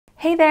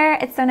Hey there,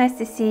 it's so nice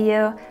to see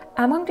you.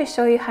 I'm going to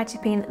show you how to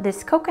paint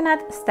this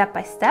coconut step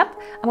by step.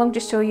 I'm going to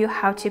show you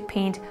how to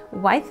paint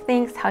white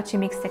things, how to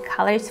mix the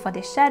colors for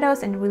the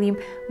shadows and really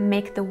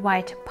make the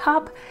white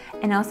pop,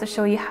 and also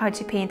show you how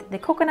to paint the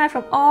coconut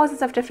from all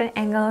sorts of different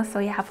angles so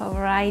you have a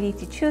variety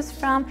to choose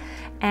from.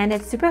 And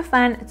it's super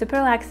fun, super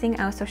relaxing.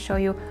 I also show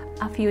you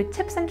a few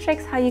tips and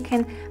tricks how you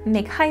can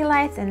make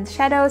highlights and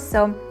shadows.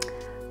 So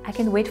I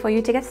can't wait for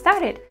you to get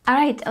started. All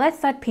right, let's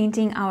start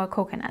painting our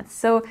coconuts.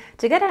 So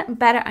to get a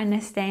better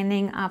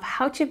understanding of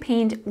how to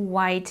paint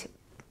white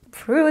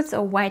fruits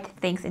or white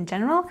things in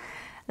general,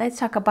 let's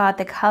talk about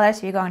the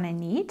colors we're gonna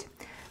need.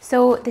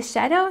 So the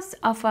shadows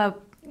of a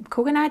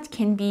coconut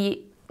can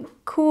be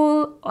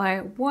cool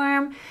or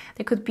warm.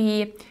 They could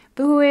be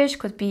bluish,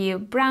 could be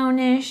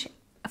brownish.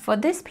 For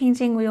this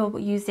painting, we'll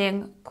be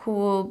using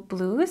cool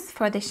blues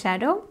for the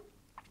shadow,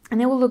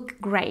 and it will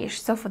look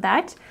grayish. So for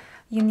that,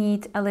 you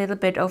need a little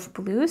bit of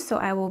blue, so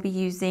I will be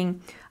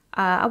using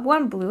a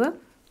warm blue,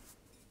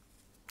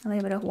 a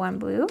little bit of warm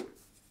blue.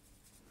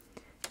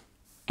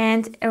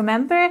 And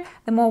remember,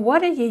 the more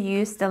water you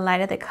use, the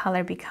lighter the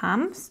color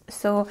becomes.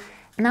 So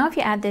now if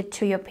you add it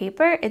to your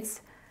paper, it's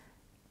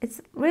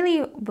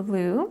really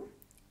blue,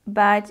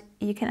 but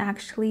you can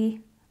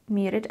actually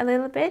mute it a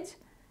little bit.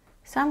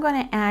 So I'm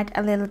gonna add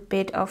a little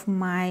bit of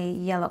my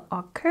yellow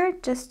ochre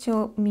just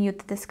to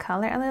mute this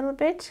color a little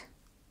bit.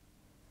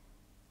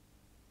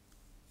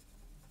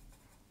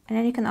 And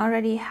then you can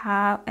already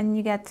have, and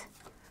you get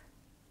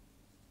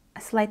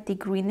a slightly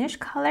greenish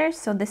color.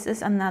 So this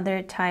is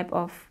another type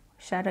of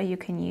shadow you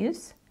can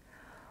use.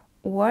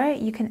 Or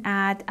you can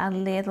add a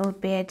little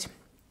bit,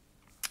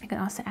 you can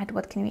also add,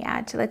 what can we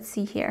add? Let's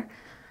see here.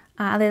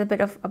 A little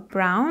bit of a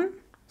brown.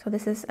 So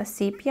this is a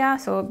sepia,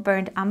 so a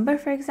burnt umber,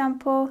 for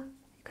example,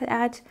 you could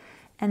add.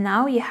 And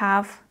now you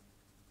have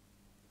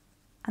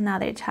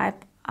another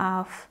type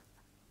of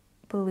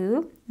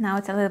blue. Now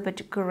it's a little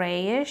bit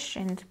grayish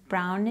and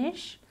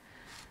brownish.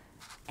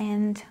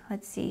 And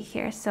let's see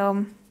here,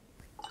 so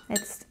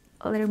let's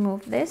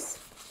remove this.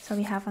 So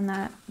we have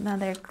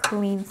another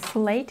clean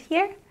slate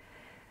here.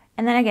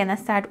 And then again, I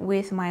start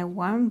with my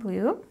warm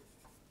blue.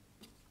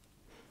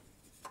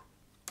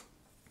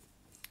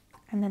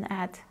 And then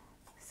add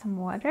some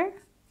water.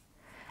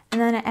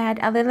 And then I add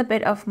a little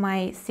bit of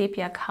my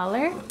sepia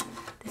color.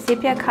 The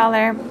sepia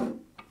color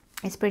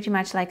is pretty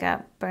much like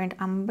a burnt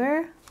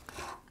umber.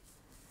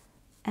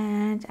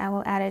 And I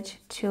will add it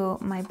to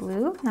my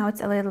blue. Now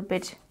it's a little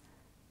bit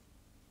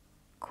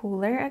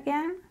cooler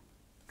again.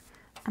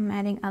 I'm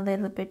adding a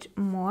little bit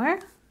more.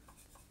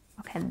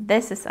 Okay,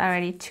 this is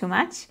already too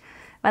much,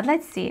 but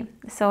let's see.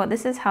 So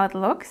this is how it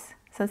looks.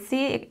 So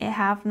see, I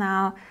have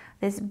now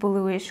this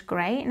bluish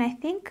gray, and I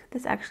think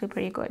this is actually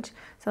pretty good.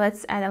 So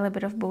let's add a little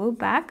bit of blue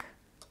back.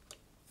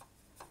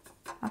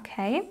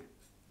 Okay.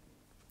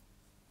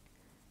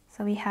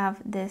 So we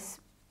have this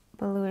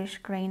bluish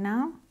gray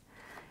now.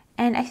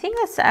 And I think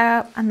that's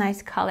a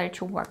nice color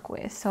to work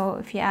with. So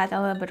if you add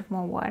a little bit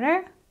more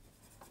water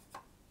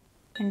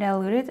and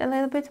dilute it a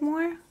little bit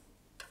more,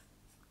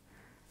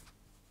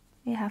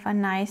 you have a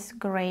nice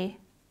gray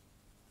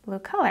blue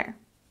color.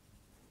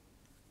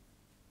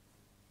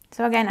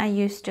 So again, I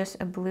used just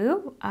a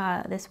blue.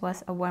 This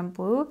was a warm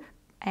blue,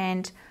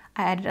 and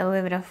I added a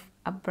little bit of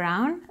a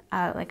brown,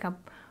 like a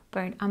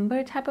burnt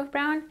umber type of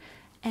brown,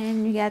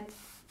 and you get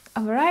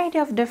a variety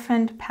of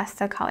different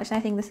pastel colors.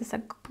 I think this is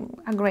a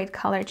great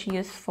color to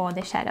use for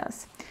the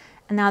shadows.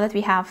 And now that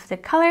we have the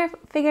color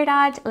figured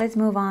out, let's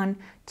move on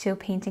to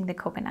painting the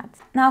coconuts.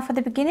 Now for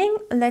the beginning,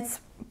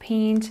 let's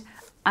paint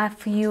a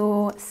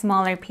few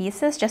smaller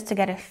pieces just to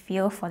get a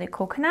feel for the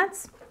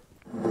coconuts.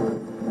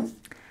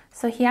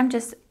 So here I'm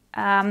just,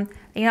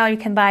 you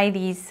can buy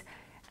these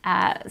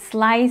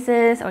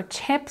slices or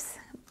chips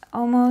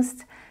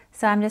almost.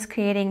 So I'm just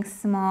creating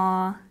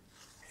small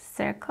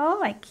circle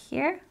like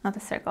here, not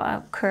a circle,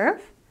 a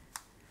curve,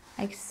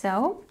 like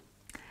so.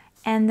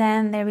 And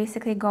then they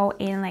basically go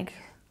in like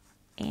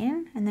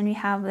in, and then we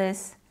have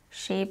this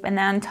shape, and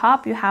then on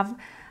top you have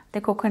the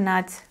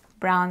coconut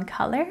brown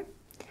color.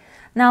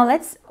 Now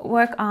let's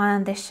work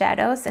on the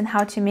shadows and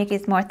how to make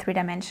it more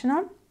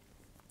three-dimensional.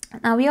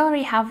 Now we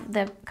already have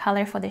the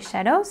color for the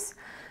shadows,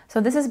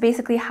 so this is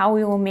basically how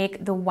we will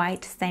make the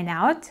white stand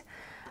out.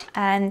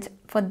 And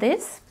for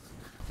this,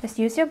 just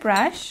use your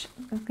brush,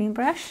 a green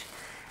brush,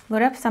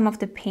 load up some of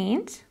the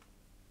paint,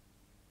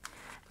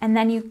 and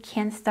then you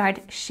can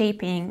start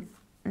shaping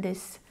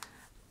this,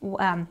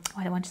 I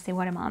want to say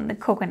watermelon, the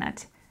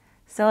coconut.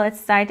 So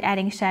let's start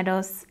adding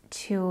shadows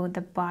to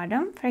the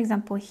bottom. For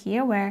example,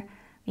 here where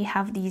we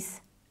have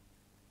these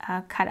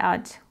cut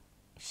out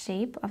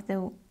shape of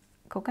the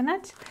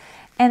coconut.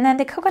 And then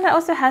the coconut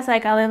also has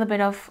like a little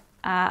bit of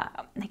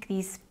like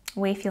these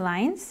wavy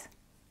lines,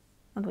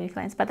 not wavy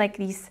lines, but like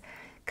these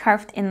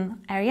carved in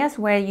areas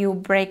where you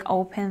break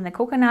open the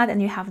coconut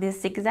and you have these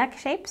zigzag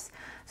shapes.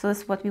 So this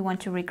is what we want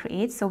to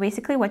recreate. So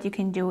basically what you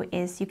can do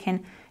is you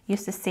can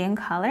use the same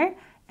color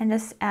and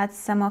just add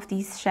some of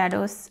these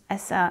shadows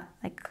as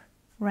like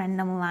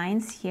random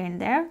lines here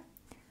and there.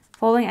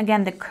 following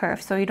again the curve.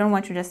 So you don't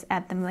want to just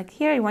add them like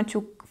here, you want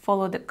to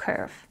follow the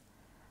curve.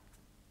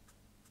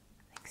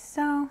 Like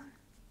so.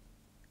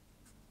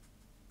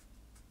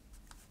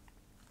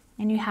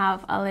 And you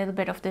have a little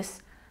bit of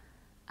this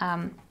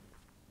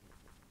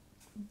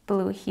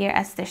blue here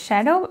as the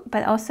shadow,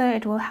 but also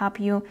it will help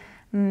you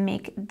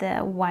make the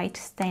white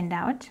stand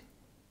out.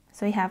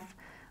 So you have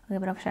a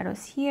little bit of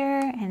shadows here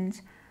and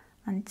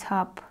on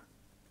top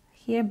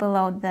here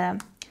below the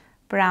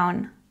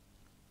brown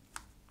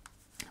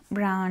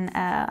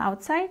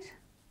outside.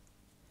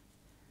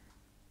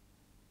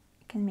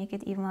 You can make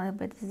it even a little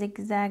bit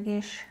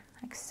zigzag-ish,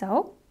 like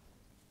so.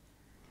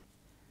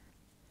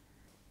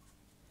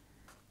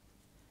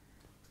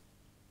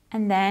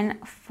 And then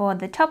for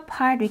the top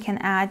part, we can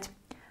add,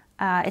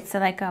 it's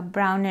like a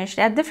brownish,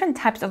 there are different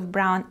types of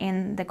brown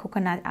in the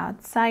coconut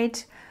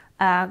outside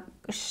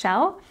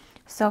shell.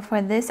 So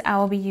for this, I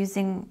will be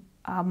using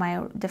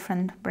my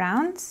different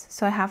browns.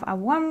 So I have a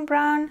warm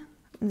brown,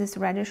 this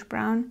reddish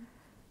brown,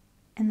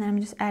 and then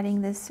I'm just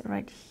adding this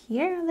right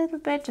here a little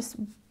bit, just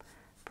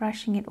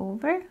brushing it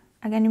over.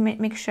 Again, you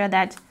make sure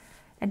that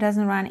it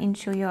doesn't run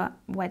into your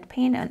wet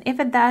paint, and if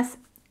it does,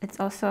 it's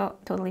also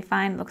totally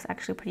fine. It looks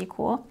actually pretty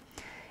cool.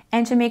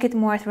 And to make it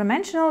more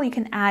three-dimensional, you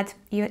can add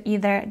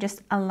either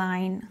just a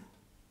line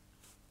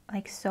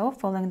like so,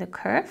 following the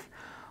curve,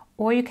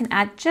 or you can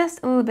add just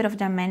a little bit of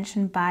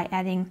dimension by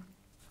adding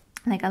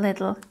like a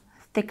little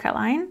thicker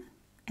line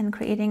and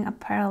creating a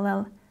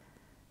parallel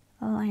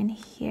line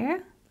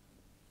here.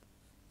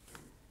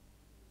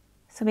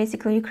 So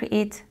basically you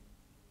create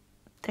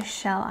the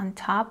shell on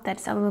top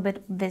that's a little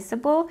bit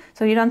visible.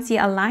 So you don't see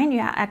a line,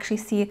 you actually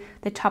see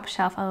the top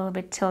shelf a little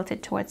bit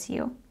tilted towards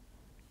you.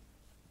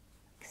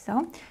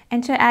 So,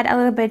 and to add a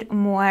little bit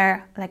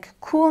more like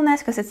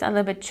coolness, because it's a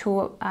little bit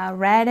too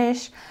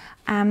reddish,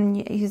 I'm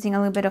using a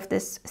little bit of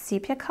this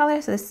sepia color,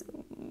 so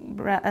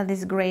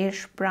this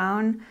grayish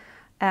brown,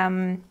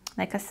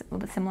 like a little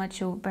bit similar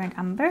to burnt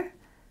umber,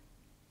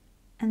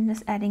 and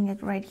just adding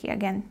it right here.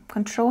 Again,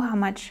 control how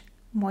much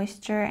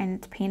moisture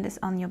and paint is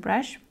on your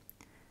brush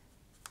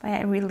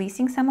by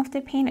releasing some of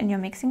the paint in your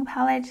mixing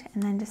palette,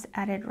 and then just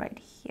add it right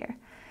here.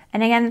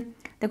 And again,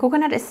 the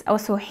coconut is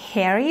also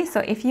hairy, so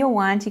if you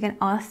want, you can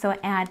also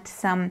add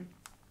some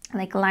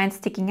like lines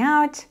sticking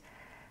out,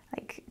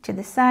 like to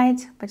the side,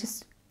 but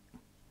just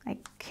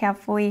like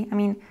carefully. I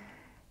mean,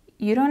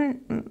 you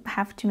don't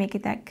have to make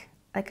it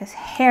like a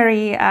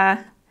hairy,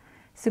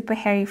 super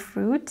hairy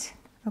fruit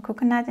or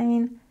coconut, I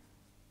mean.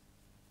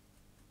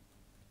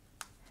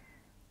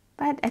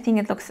 But I think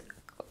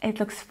it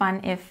looks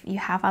fun if you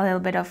have a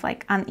little bit of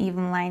like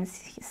uneven lines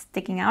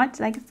sticking out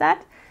like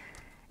that.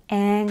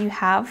 And you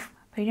have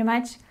pretty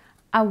much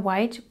a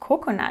white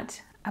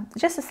coconut,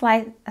 just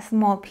a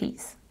small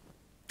piece.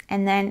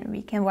 And then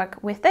we can work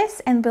with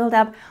this and build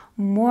up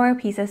more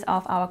pieces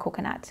of our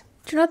coconut.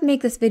 To not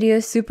make this video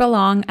super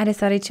long, I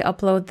decided to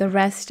upload the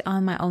rest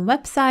on my own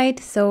website.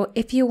 So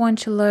if you want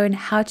to learn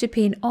how to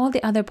paint all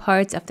the other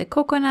parts of the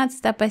coconut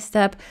step by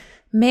step,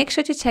 make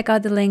sure to check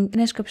out the link in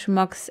the description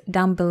box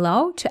down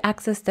below to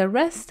access the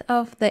rest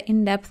of the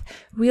in-depth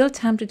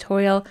real-time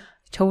tutorial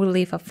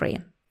totally for free.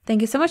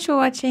 Thank you so much for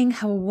watching.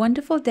 Have a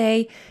wonderful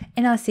day,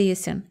 and I'll see you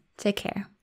soon. Take care.